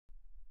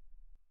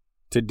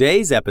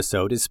Today's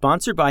episode is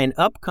sponsored by an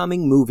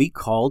upcoming movie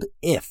called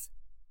If.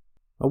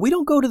 We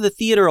don't go to the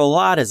theater a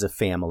lot as a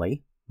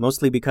family,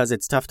 mostly because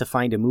it's tough to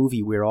find a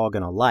movie we're all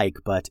going to like,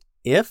 but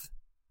If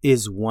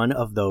is one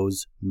of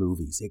those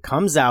movies. It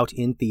comes out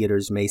in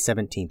theaters May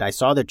 17th. I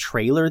saw the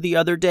trailer the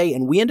other day,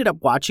 and we ended up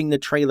watching the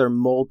trailer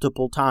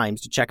multiple times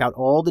to check out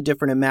all the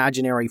different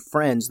imaginary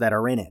friends that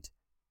are in it.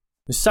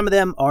 Some of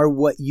them are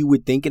what you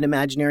would think an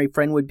imaginary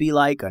friend would be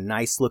like, a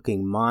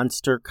nice-looking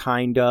monster,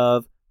 kind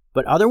of.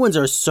 But other ones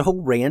are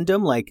so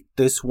random, like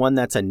this one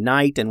that's a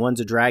knight and one's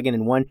a dragon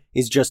and one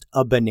is just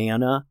a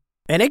banana.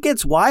 And it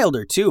gets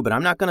wilder too, but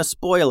I'm not going to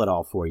spoil it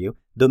all for you.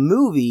 The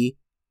movie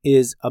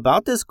is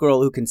about this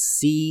girl who can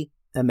see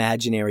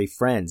imaginary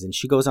friends, and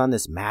she goes on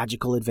this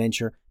magical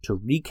adventure to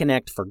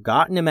reconnect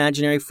forgotten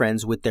imaginary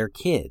friends with their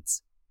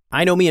kids.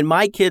 I know me and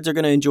my kids are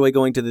going to enjoy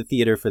going to the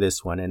theater for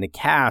this one, and the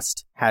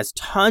cast has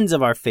tons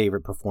of our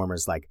favorite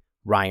performers like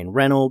Ryan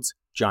Reynolds,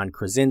 John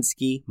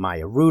Krasinski,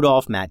 Maya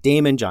Rudolph, Matt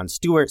Damon, Jon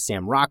Stewart,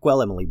 Sam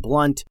Rockwell, Emily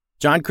Blunt.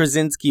 John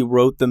Krasinski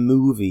wrote the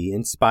movie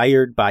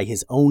inspired by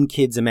his own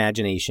kid's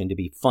imagination to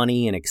be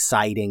funny and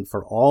exciting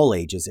for all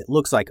ages. It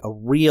looks like a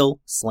real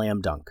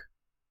slam dunk.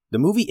 The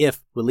movie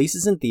If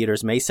releases in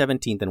theaters May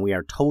 17th, and we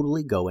are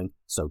totally going,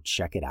 so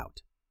check it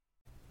out.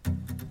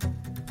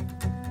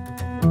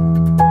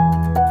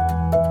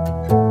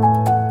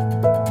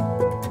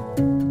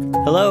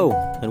 Hello,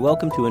 and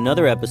welcome to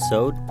another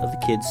episode of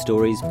the Kids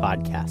Stories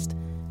Podcast.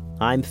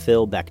 I'm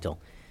Phil Bechtel.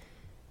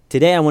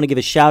 Today I want to give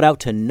a shout out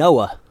to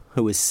Noah,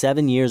 who is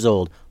 7 years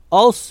old.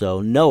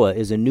 Also, Noah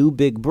is a new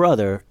big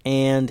brother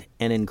and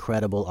an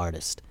incredible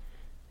artist.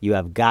 You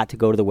have got to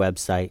go to the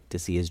website to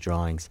see his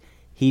drawings.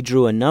 He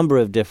drew a number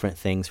of different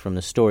things from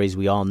the stories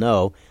we all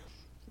know,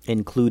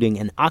 including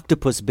an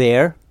octopus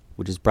bear,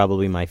 which is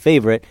probably my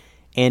favorite,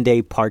 and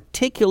a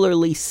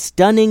particularly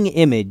stunning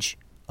image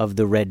of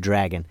the red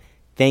dragon.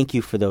 Thank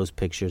you for those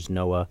pictures,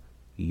 Noah.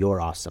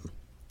 You're awesome.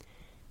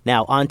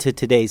 Now, on to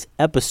today's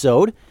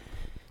episode.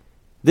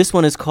 This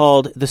one is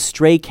called The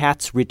Stray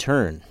Cats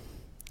Return,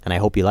 and I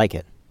hope you like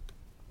it.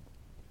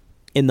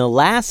 In the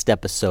last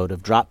episode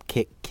of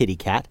Dropkick Kitty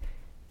Cat,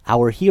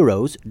 our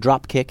heroes,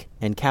 Dropkick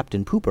and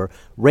Captain Pooper,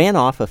 ran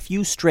off a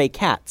few stray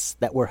cats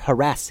that were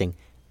harassing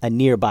a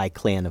nearby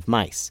clan of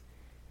mice.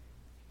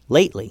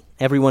 Lately,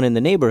 everyone in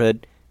the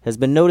neighborhood has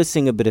been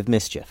noticing a bit of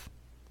mischief.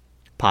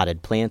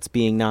 Potted plants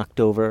being knocked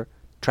over,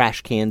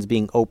 trash cans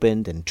being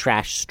opened, and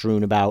trash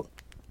strewn about.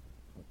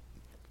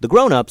 The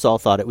grown-ups all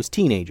thought it was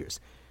teenagers,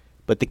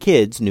 but the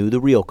kids knew the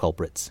real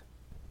culprits.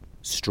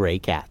 Stray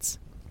cats.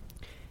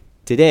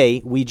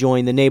 Today, we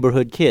join the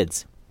neighborhood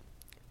kids.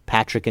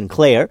 Patrick and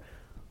Claire,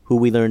 who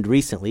we learned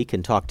recently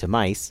can talk to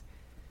mice.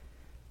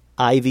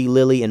 Ivy,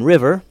 Lily, and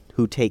River,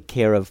 who take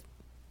care of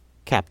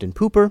Captain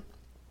Pooper.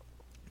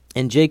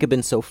 And Jacob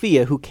and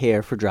Sophia, who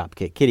care for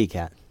Dropkick Kitty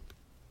Cat.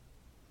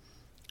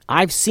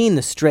 I've seen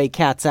the stray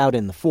cats out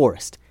in the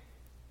forest.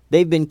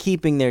 They've been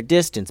keeping their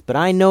distance, but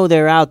I know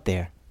they're out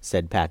there,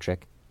 said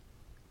Patrick.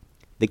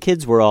 The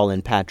kids were all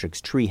in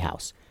Patrick's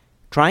treehouse,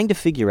 trying to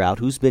figure out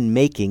who's been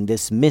making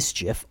this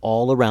mischief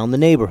all around the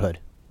neighborhood.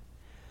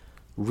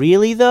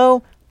 Really,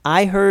 though,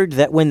 I heard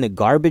that when the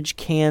garbage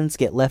cans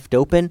get left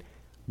open,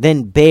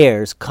 then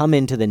bears come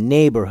into the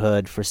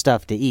neighborhood for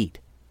stuff to eat,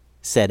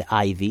 said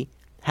Ivy,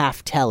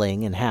 half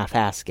telling and half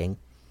asking.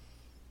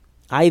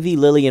 Ivy,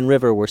 Lily, and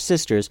River were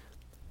sisters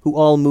who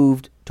all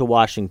moved to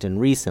Washington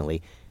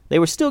recently. They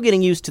were still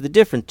getting used to the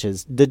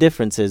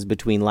differences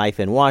between life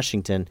in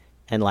Washington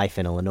and life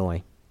in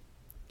Illinois.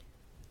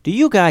 Do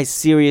you guys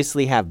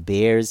seriously have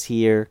bears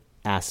here?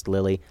 Asked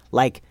Lily.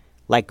 Like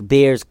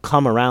bears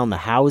come around the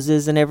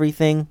houses and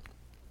everything?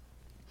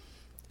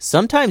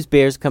 Sometimes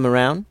bears come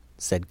around,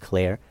 said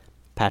Claire,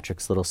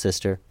 Patrick's little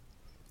sister.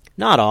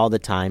 Not all the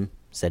time,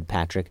 said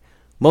Patrick.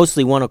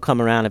 Mostly one will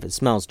come around if it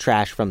smells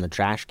trash from the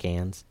trash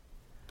cans.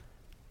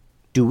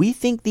 Do we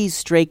think these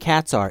stray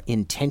cats are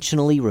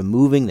intentionally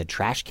removing the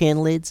trash can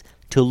lids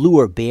to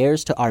lure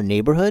bears to our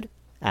neighborhood?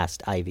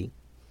 Asked Ivy.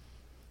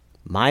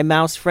 My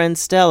mouse friend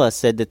Stella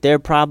said that they're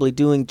probably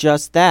doing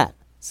just that,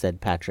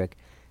 said Patrick.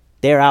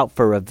 They're out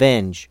for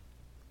revenge.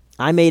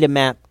 I made a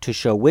map to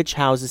show which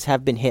houses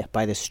have been hit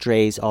by the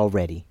strays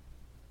already.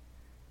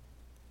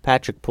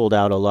 Patrick pulled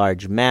out a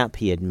large map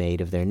he had made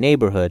of their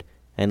neighborhood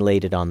and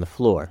laid it on the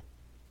floor.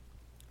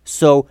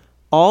 So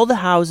all the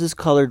houses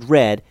colored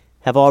red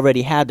have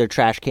already had their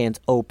trash cans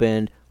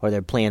opened or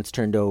their plants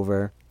turned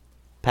over.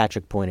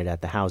 Patrick pointed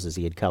at the houses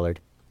he had colored.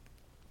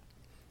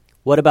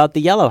 What about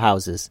the yellow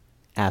houses?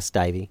 Asked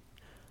Ivy.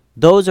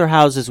 Those are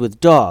houses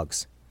with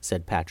dogs,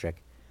 said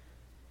Patrick.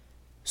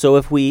 So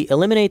if we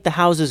eliminate the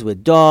houses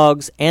with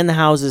dogs and the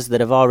houses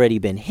that have already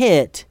been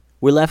hit,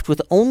 we're left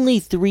with only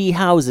 3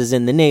 houses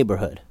in the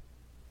neighborhood.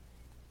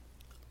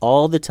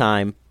 All the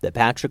time that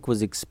Patrick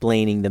was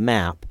explaining the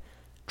map,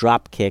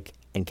 Dropkick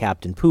and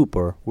Captain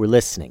Pooper were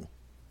listening.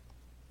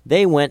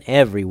 They went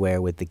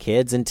everywhere with the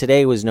kids, and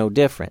today was no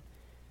different.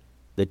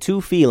 The two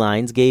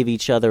felines gave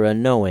each other a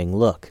knowing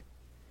look.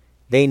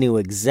 They knew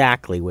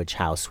exactly which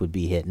house would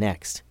be hit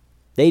next.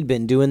 They'd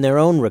been doing their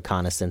own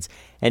reconnaissance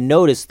and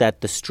noticed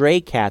that the stray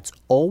cats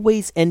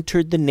always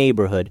entered the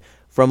neighborhood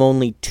from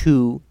only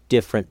 2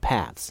 different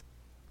paths.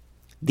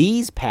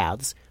 These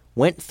paths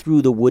went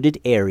through the wooded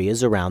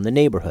areas around the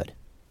neighborhood.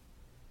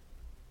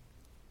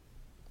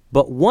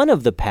 But one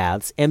of the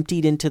paths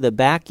emptied into the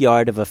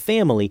backyard of a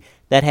family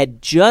that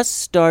had just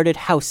started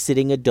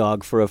house-sitting a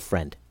dog for a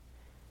friend.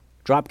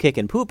 Dropkick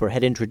and Pooper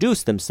had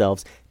introduced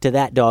themselves to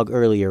that dog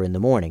earlier in the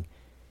morning,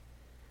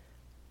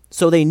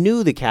 so they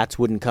knew the cats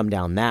wouldn't come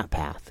down that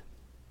path.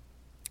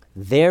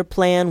 Their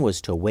plan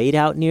was to wait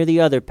out near the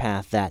other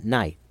path that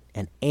night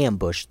and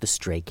ambush the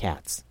stray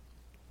cats.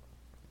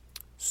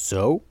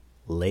 So,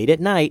 late at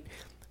night,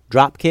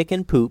 Dropkick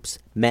and Poops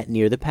met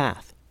near the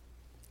path.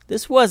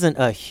 This wasn't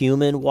a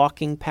human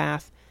walking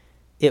path.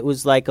 It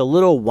was like a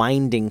little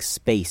winding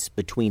space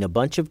between a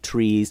bunch of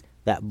trees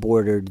that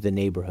bordered the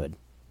neighborhood.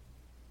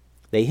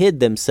 They hid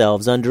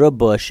themselves under a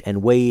bush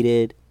and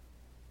waited,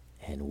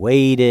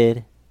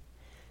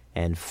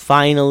 and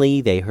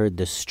finally they heard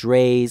the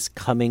strays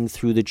coming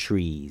through the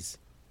trees.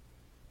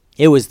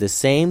 It was the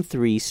same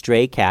 3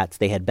 stray cats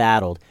they had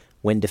battled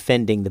when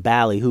defending the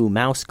Ballyhoo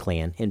Mouse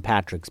Clan in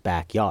Patrick's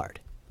backyard.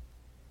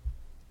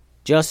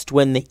 Just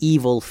when the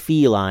evil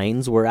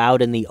felines were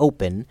out in the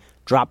open,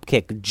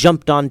 Dropkick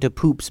jumped onto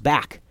Poop's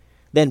back.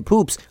 Then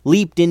Poops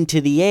leaped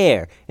into the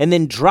air, and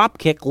then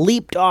Dropkick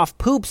leaped off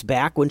Poop's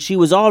back when she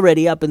was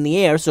already up in the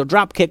air, so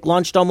Dropkick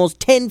launched almost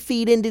 10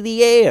 feet into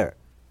the air.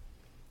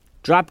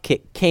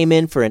 Dropkick came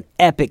in for an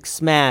epic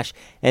smash,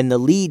 and the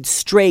lead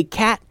stray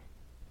cat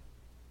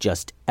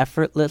just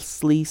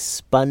effortlessly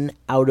spun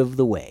out of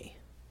the way.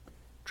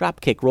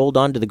 Dropkick rolled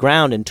onto the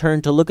ground and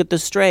turned to look at the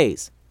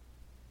strays.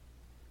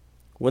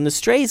 When the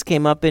strays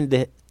came up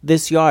into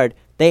this yard,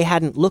 they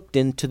hadn't looked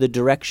into the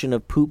direction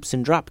of Poops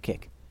and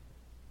Dropkick.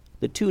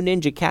 The 2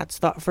 ninja cats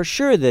thought for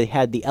sure they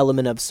had the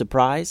element of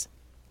surprise.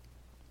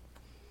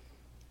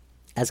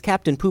 As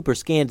Captain Pooper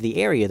scanned the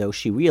area, though,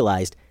 she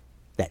realized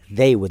that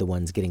they were the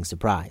ones getting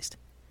surprised.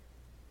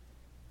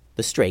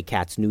 The stray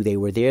cats knew they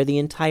were there the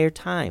entire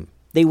time.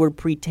 They were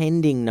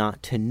pretending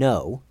not to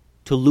know,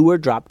 to lure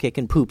Dropkick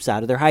and Poops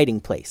out of their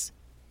hiding place.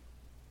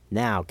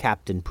 Now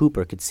Captain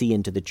Pooper could see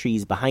into the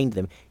trees behind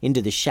them,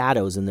 into the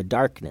shadows and the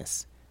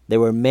darkness.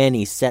 There were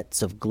many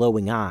sets of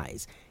glowing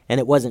eyes, and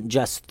it wasn't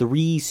just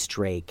 3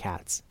 stray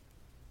cats.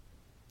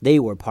 They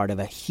were part of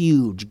a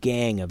huge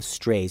gang of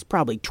strays,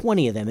 probably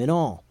 20 of them in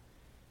all.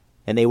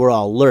 And they were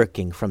all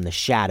lurking from the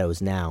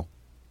shadows now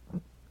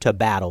to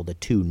battle the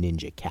 2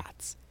 ninja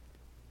cats.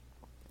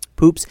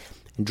 Poops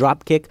and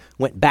Dropkick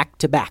went back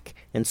to back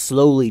and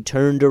slowly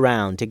turned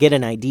around to get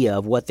an idea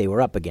of what they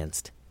were up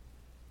against.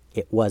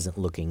 It wasn't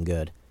looking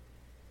good.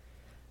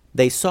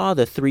 They saw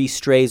the 3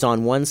 strays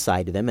on one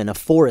side of them and a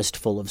forest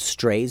full of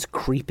strays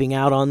creeping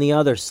out on the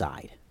other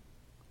side.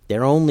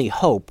 Their only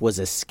hope was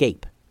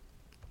escape.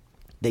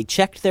 They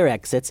checked their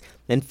exits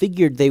and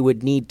figured they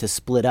would need to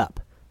split up,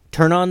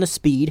 turn on the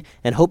speed,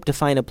 and hope to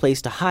find a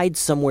place to hide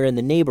somewhere in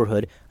the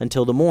neighborhood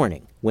until the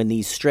morning, when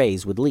these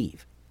strays would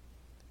leave.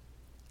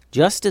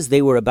 Just as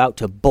they were about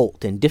to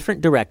bolt in different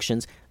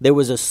directions, there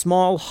was a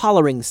small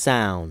hollering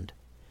sound,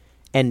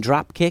 and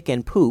Dropkick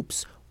and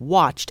Poops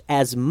watched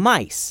as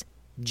mice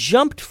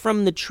jumped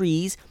from the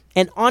trees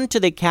and onto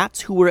the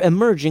cats who were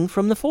emerging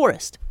from the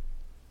forest.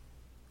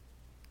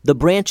 The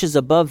branches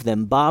above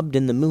them bobbed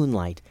in the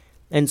moonlight,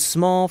 and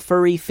small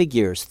furry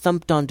figures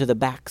thumped onto the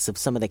backs of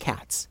some of the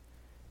cats.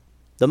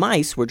 The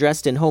mice were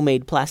dressed in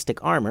homemade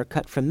plastic armor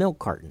cut from milk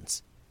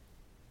cartons.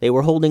 They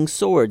were holding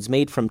swords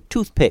made from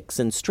toothpicks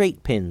and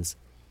straight pins.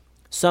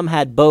 Some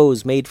had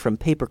bows made from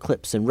paper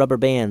clips and rubber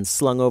bands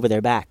slung over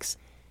their backs.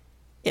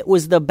 It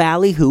was the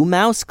Ballyhoo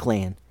Mouse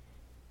Clan.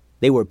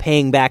 They were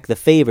paying back the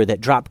favor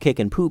that Dropkick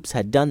and Poops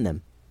had done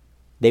them.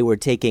 They were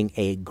taking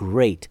a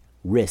great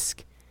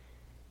risk,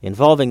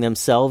 involving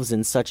themselves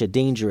in such a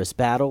dangerous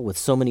battle with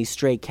so many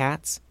stray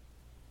cats.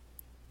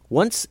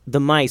 Once the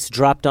mice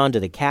dropped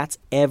onto the cats,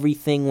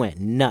 everything went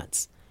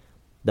nuts.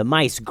 The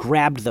mice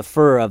grabbed the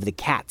fur of the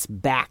cats'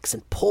 backs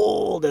and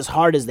pulled as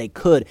hard as they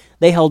could.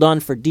 They held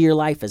on for dear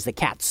life as the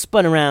cats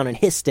spun around and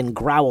hissed and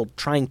growled,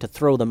 trying to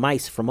throw the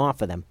mice from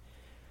off of them.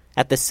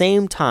 At the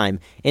same time,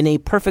 in a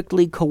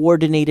perfectly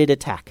coordinated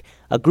attack,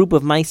 a group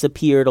of mice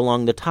appeared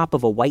along the top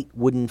of a white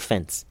wooden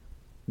fence.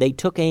 They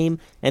took aim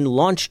and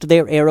launched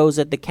their arrows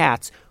at the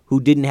cats, who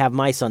didn't have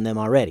mice on them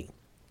already.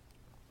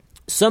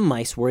 Some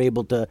mice were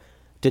able to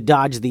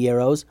dodge the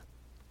arrows,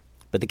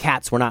 but the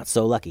cats were not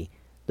so lucky.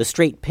 The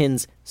straight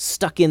pins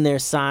stuck in their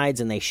sides,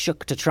 and they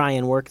shook to try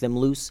and work them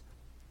loose.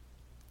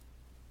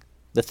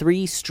 The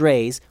 3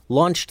 strays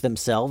launched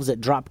themselves at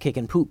Dropkick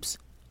and Poops.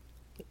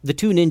 The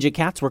 2 ninja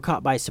cats were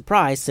caught by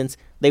surprise since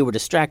they were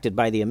distracted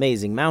by the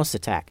amazing mouse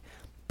attack.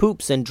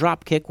 Poops and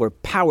Dropkick were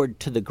powered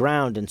to the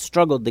ground and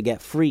struggled to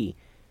get free.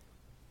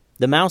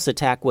 The mouse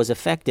attack was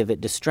effective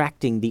at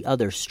distracting the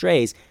other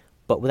strays,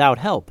 but without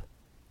help,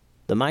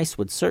 the mice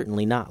would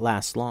certainly not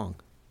last long.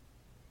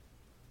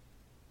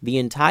 The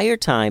entire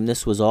time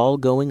this was all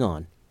going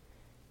on,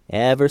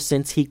 ever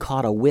since he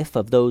caught a whiff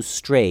of those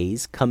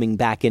strays coming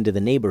back into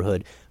the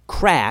neighborhood,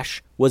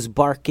 Crash was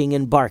barking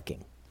and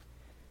barking.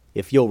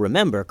 If you'll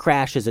remember,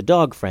 Crash is a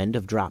dog friend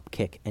of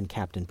Dropkick and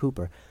Captain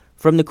Pooper.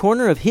 From the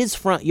corner of his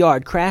front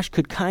yard, Crash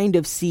could kind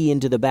of see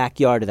into the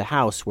backyard of the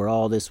house where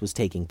all this was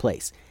taking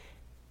place.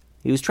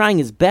 He was trying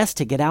his best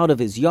to get out of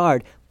his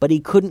yard, but he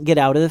couldn't get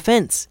out of the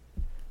fence.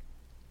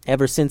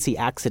 Ever since he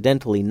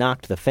accidentally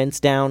knocked the fence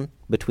down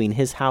between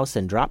his house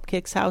and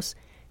Dropkick's house,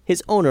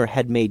 his owner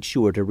had made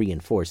sure to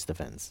reinforce the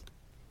fence.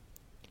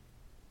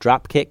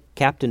 Dropkick,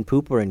 Captain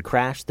Pooper, and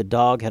Crash the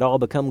dog had all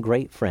become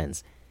great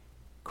friends.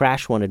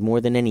 Crash wanted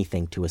more than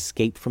anything to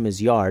escape from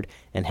his yard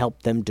and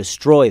help them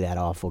destroy that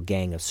awful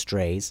gang of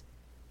strays.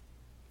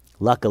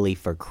 Luckily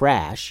for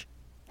Crash,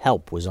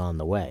 help was on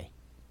the way.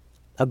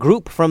 A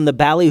group from the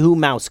Ballyhoo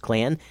Mouse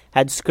Clan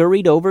had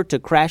scurried over to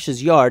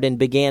Crash's yard and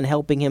began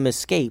helping him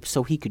escape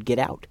so he could get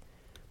out.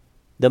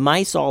 The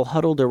mice all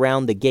huddled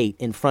around the gate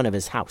in front of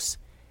his house.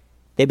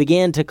 They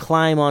began to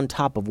climb on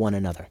top of one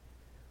another.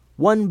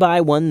 One by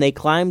one, they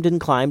climbed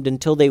and climbed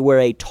until they were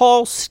a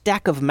tall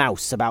stack of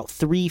mouse about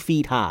 3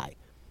 feet high.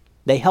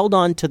 They held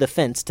on to the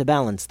fence to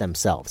balance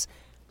themselves.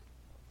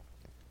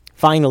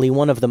 Finally,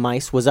 one of the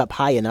mice was up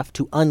high enough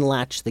to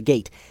unlatch the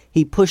gate.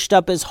 He pushed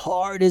up as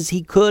hard as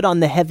he could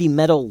on the heavy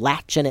metal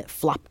latch, and it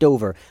flopped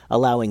over,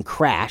 allowing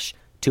Crash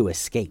to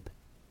escape.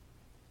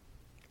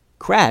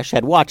 Crash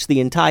had watched the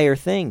entire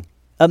thing,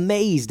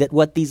 amazed at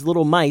what these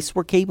little mice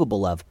were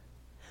capable of.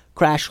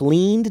 Crash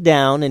leaned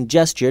down and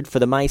gestured for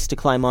the mice to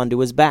climb onto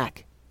his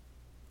back.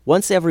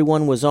 Once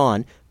everyone was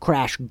on,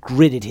 Crash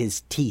gritted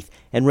his teeth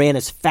and ran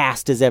as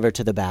fast as ever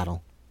to the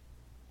battle.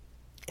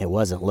 It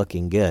wasn't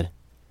looking good.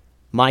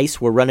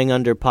 Mice were running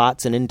under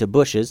pots and into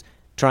bushes,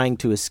 trying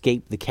to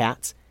escape the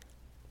cats.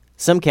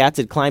 Some cats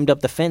had climbed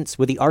up the fence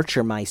where the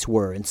archer mice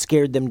were and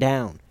scared them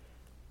down.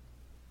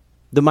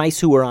 The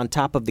mice who were on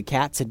top of the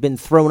cats had been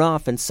thrown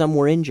off, and some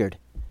were injured.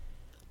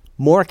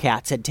 More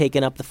cats had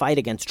taken up the fight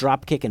against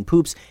Dropkick and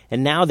Poops,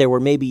 and now there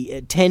were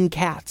maybe 10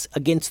 cats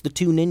against the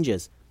 2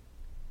 ninjas.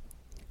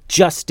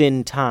 Just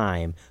in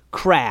time,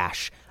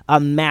 Crash, a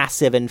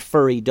massive and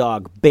furry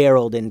dog,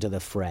 barreled into the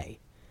fray.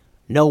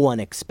 No one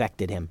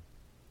expected him,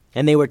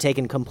 and they were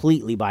taken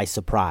completely by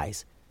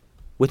surprise.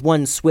 With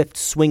one swift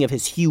swing of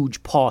his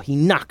huge paw, he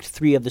knocked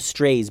 3 of the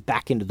strays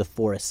back into the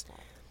forest.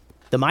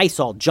 The mice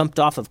all jumped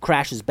off of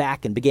Crash's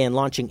back and began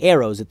launching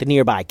arrows at the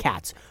nearby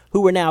cats,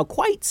 who were now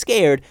quite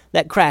scared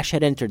that Crash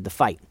had entered the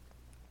fight.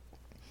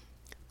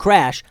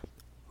 Crash,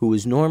 who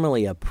was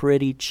normally a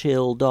pretty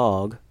chill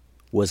dog,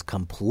 was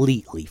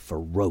completely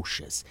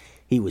ferocious.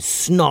 He was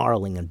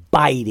snarling and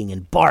biting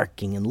and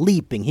barking and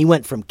leaping. He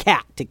went from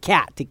cat to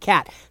cat to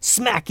cat,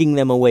 smacking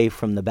them away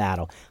from the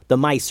battle. The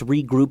mice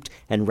regrouped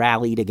and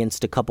rallied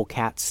against a couple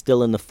cats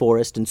still in the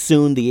forest, and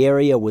soon the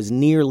area was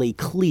nearly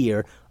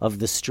clear of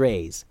the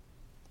strays.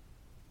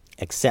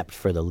 Except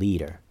for the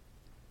leader.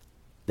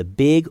 The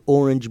big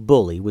orange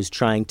bully was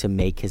trying to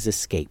make his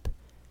escape.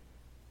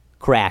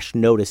 Crash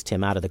noticed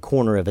him out of the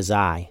corner of his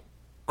eye.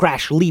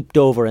 Crash leaped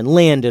over and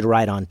landed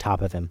right on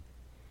top of him.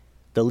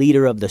 The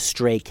leader of the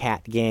stray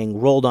cat gang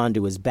rolled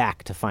onto his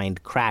back to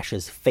find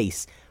Crash's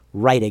face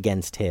right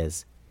against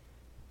his.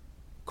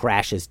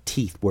 Crash's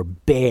teeth were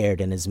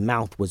bared and his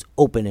mouth was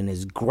open, and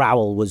his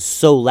growl was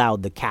so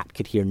loud the cat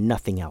could hear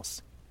nothing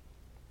else.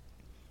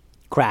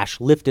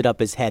 Crash lifted up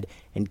his head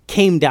and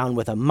came down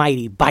with a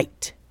mighty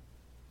bite.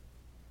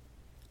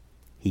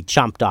 He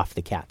chomped off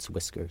the cat's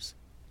whiskers.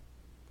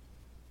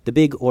 The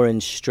big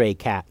orange stray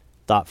cat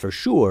thought for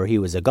sure he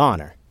was a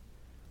goner,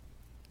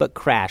 but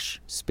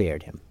Crash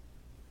spared him.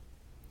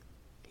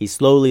 He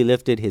slowly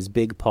lifted his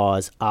big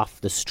paws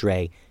off the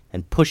stray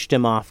and pushed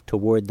him off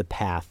toward the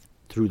path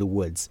through the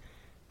woods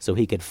so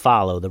he could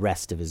follow the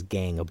rest of his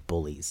gang of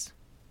bullies.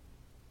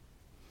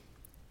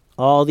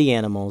 All the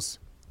animals,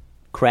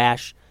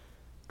 Crash,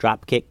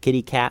 Dropkick,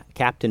 Kitty Cat,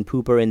 Captain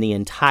Pooper, and the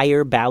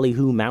entire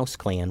Ballyhoo Mouse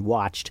Clan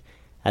watched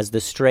as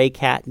the stray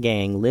cat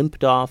gang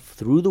limped off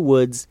through the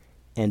woods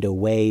and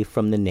away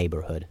from the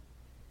neighborhood.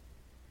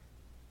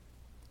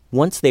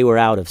 Once they were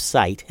out of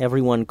sight,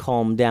 everyone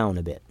calmed down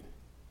a bit.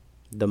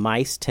 The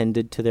mice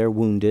tended to their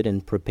wounded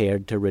and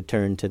prepared to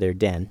return to their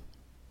den.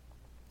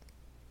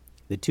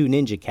 The 2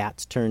 ninja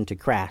cats turned to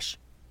Crash.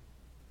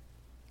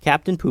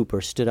 Captain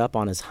Pooper stood up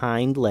on his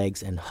hind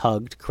legs and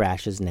hugged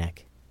Crash's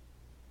neck.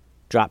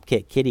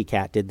 Dropkick Kitty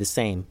Cat did the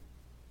same.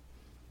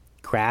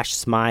 Crash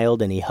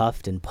smiled and he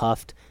huffed and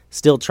puffed,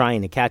 still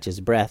trying to catch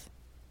his breath.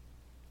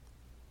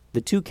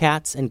 The 2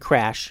 cats and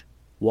Crash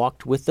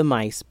walked with the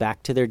mice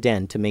back to their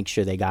den to make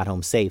sure they got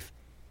home safe.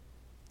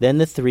 Then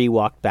the 3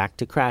 walked back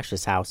to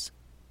Crash's house.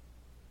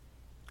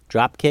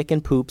 Dropkick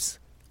and Poops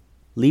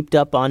leaped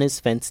up on his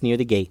fence near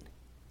the gate.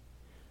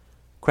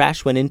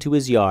 Crash went into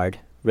his yard,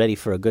 ready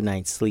for a good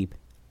night's sleep.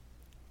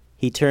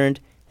 He turned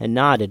and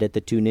nodded at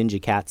the 2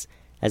 ninja cats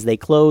as they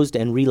closed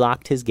and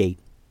relocked his gate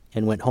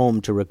and went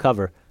home to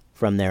recover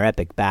from their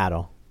epic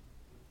battle.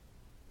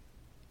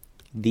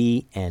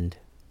 The end.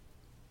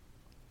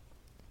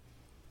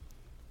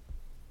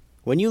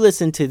 When you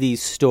listen to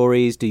these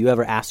stories, do you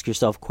ever ask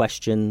yourself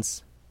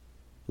questions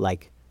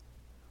like,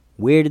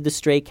 where did the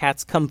stray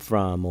cats come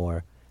from?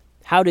 Or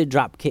How did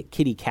Dropkick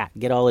Kitty Cat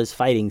get all his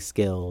fighting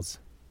skills?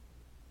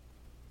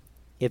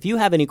 If you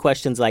have any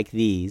questions like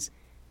these,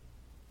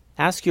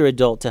 ask your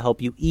adult to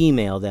help you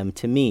email them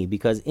to me,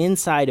 because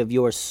inside of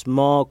your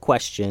small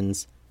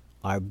questions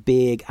are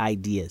big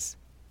ideas.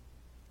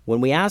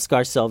 When we ask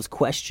ourselves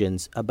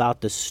questions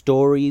about the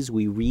stories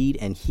we read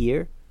and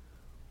hear,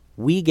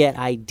 we get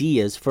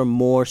ideas for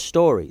more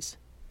stories.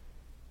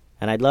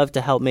 And I'd love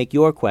to help make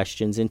your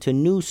questions into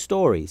new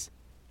stories.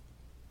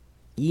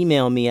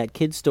 Email me at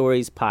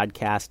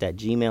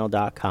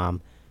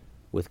kidstoriespodcast@gmail.com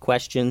with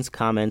questions,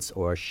 comments,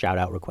 or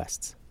shout-out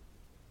requests.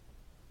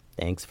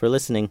 Thanks for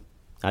listening.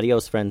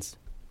 Adios, friends.